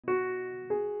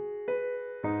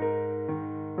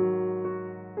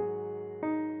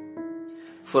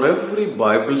For every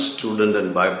Bible student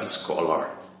and Bible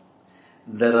scholar,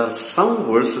 there are some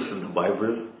verses in the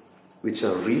Bible which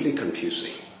are really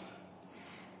confusing.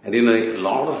 And a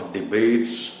lot of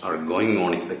debates are going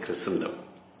on in the Christendom.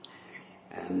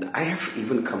 And I have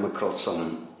even come across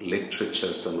some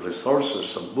literature, some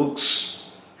resources, some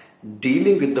books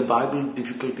dealing with the Bible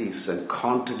difficulties and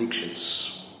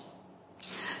contradictions.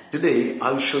 Today,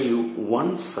 I'll show you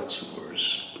one such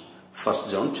verse,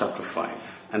 1 John chapter 5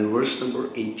 and verse number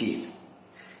 18.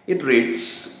 It reads,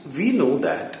 "We know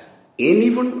that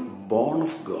anyone born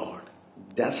of God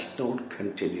does not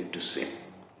continue to sin.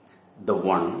 The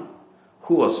one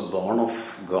who was born of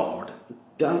God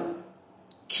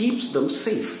keeps them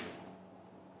safe,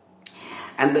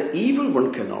 and the evil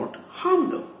one cannot harm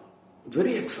them."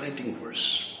 Very exciting verse.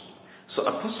 So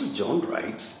Apostle John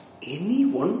writes,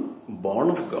 anyone born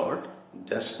of God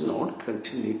does not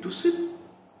continue to sin.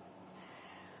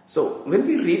 So when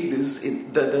we read this,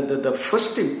 the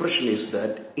first impression is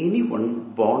that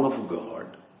anyone born of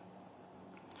God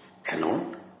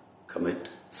cannot commit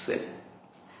sin.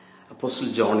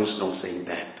 Apostle John is not saying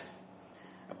that.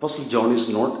 Apostle John is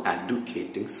not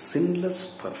advocating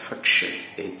sinless perfection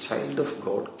a child of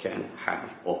God can have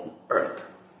on earth.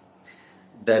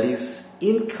 That is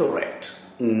incorrect.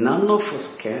 None of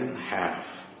us can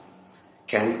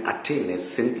attain a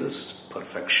sinless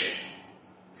perfection.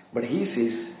 But he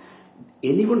says,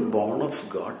 anyone born of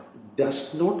God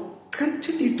does not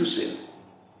continue to sin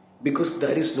because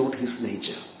that is not his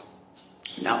nature.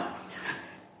 Now,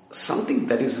 something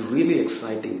that is really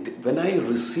exciting, when I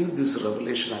received this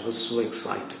revelation, I was so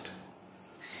excited.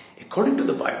 According to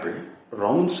the Bible,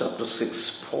 Romans chapter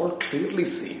 6, Paul clearly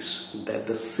says that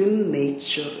the sin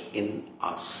nature in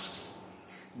us,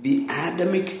 the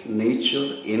Adamic nature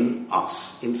in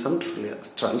us, in some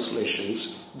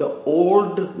translations, the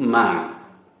old man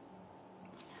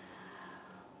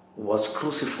was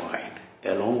crucified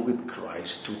along with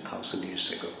Christ 2000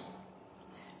 years ago.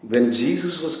 When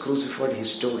Jesus was crucified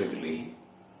historically,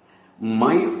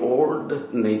 my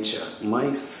old nature,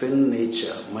 my sin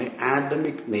nature, my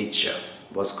Adamic nature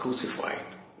was crucified.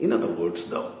 In other words,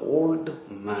 the old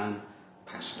man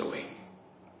passed away.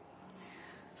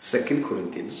 2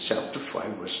 Corinthians chapter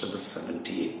 5 verse number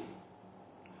 17.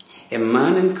 A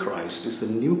man in Christ is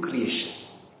a new creation.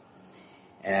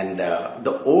 And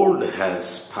the old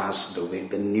has passed away,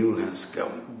 the new has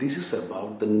come. This is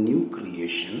about the new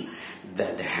creation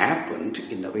that happened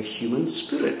in our human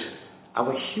spirit.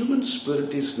 Our human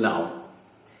spirit is now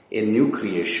a new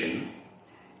creation,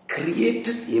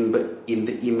 created in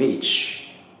the image.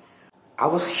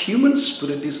 Our human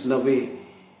spirit is now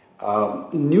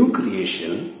a new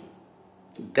creation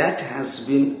that has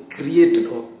been created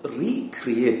or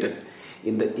recreated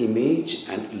in the image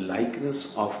and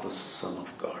likeness of the Son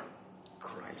of God,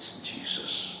 Christ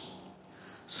Jesus.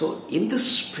 So in the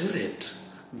spirit,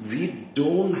 we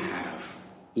don't have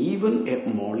even a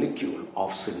molecule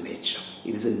of sin nature.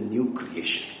 It is a new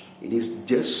creation. It is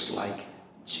just like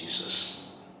Jesus.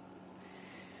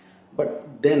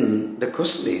 But then the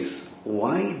question is,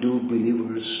 why do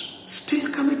believers still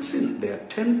commit sin? They are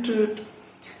tempted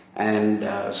and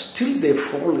still they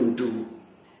fall into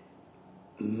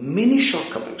many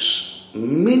shortcomings,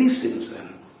 many sins,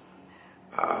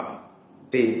 and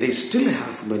they still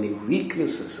have many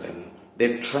weaknesses and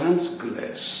they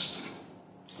transgress.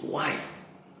 Why?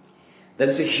 That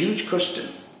is a huge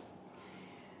question.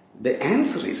 The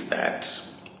answer is that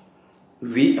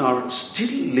we are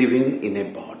still living in a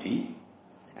body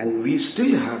and we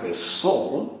still have a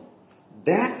soul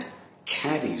that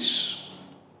carries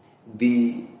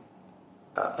the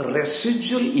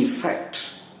residual effect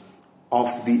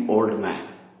of the old man,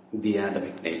 the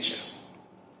Adamic nature.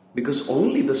 Because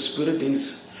only the spirit is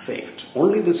saved.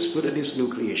 Only the spirit is new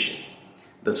creation.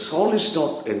 The soul is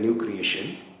not a new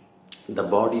creation. The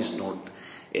body is not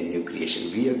a new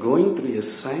creation. We are going through a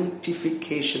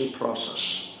sanctification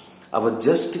process. Our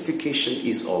justification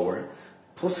is over.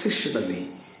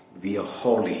 Positionally, we are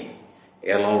holy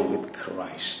along with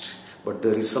Christ. But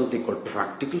there is something called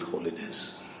practical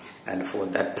holiness. And for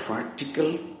that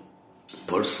practical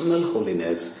personal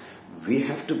holiness, we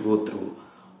have to go through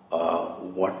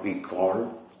what we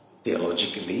call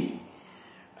theologically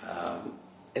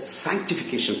a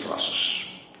sanctification process.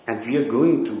 And we are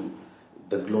going to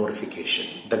the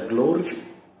glorification.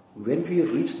 When we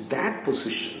reach that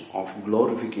position of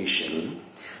glorification,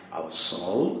 our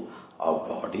soul, our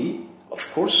body, of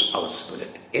course our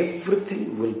spirit,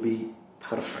 everything will be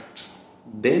perfect.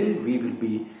 Then we will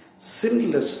be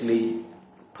sinlessly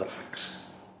perfect.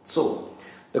 So,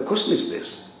 the question is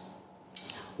this: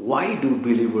 why do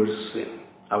believers sin?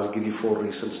 I will give you 4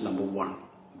 reasons. Number 1,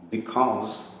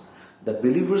 because the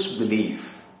believers believe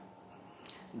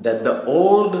that the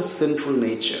old sinful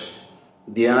nature,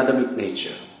 the Adamic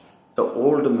nature, the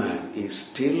old man is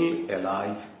still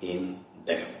alive in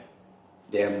them.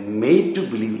 They are made to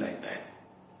believe like that.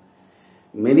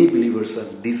 Many believers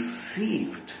are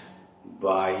deceived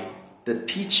by the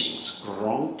teachings,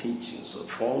 wrong teachings or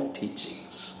false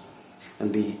teachings.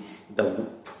 And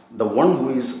the one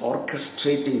who is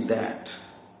orchestrating that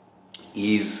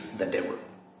is the devil.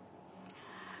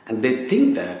 And they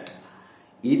think that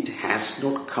it has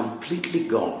not completely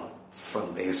gone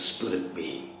from their spirit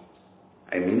being.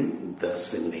 I mean, the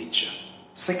sin nature.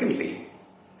 Secondly,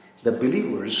 the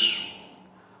believers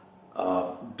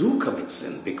do commit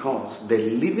sin because they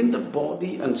live in the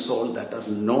body and soul that are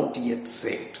not yet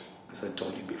saved, as I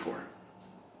told you before.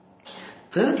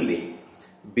 Thirdly,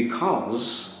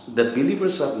 because the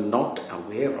believers are not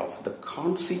aware of the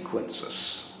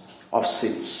consequences of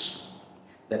sins.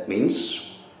 That means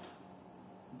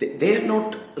they are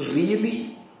not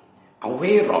really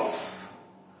aware of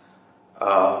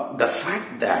the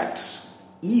fact that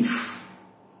if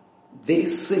they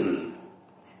sin,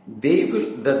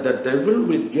 the devil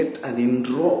will get an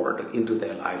inroad into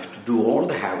their life to do all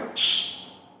the habits.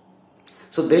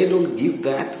 So they don't give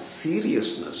that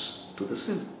seriousness to the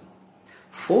sin.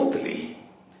 Fourthly,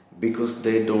 because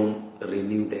they don't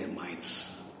renew their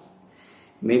minds.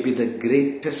 Maybe the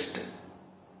greatest,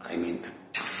 the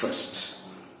toughest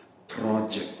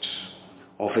project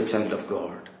of a child of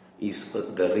God is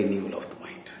the renewal of the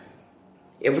mind.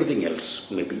 Everything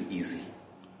else may be easy,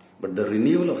 but the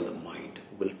renewal of the mind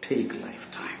will take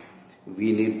lifetime.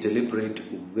 We need deliberate,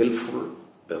 willful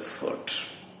effort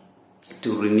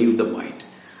to renew the mind,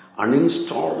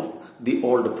 uninstall the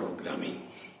old programming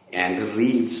and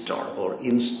reinstall or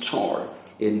install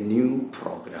a new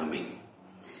programming.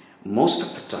 Most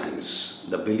of the times,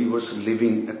 the believers are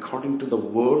living according to the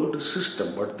world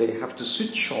system, but they have to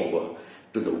switch over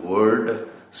to the word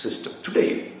system.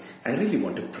 Today, I really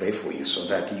want to pray for you so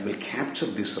that you will capture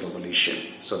this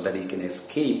revelation, so that you can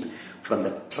escape from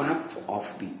the trap of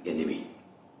the enemy.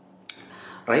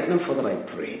 Right now, Father, I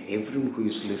pray everyone who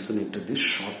is listening to this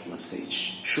short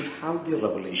message should have the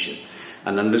revelation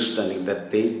and understanding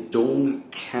that they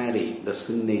don't carry the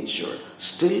sin nature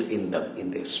still in them,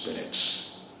 in their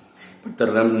spirits, but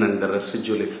the remnant, the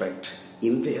residual effect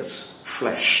in their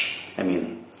flesh,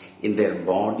 in their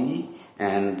body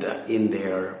and in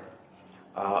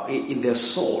their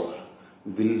soul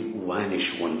will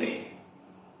vanish one day.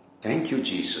 Thank you,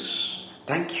 Jesus.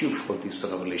 Thank you for this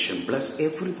revelation. Bless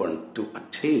everyone to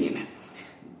attain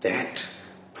that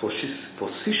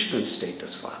position and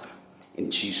status, Father.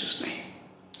 In Jesus' name.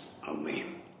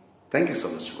 Amen. Thank you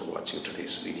so much for watching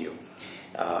today's video.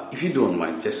 If you don't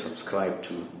mind, just subscribe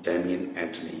to Damien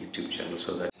Antony YouTube channel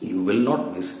so that you will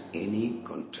not miss any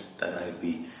content that I'll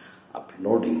be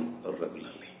uploading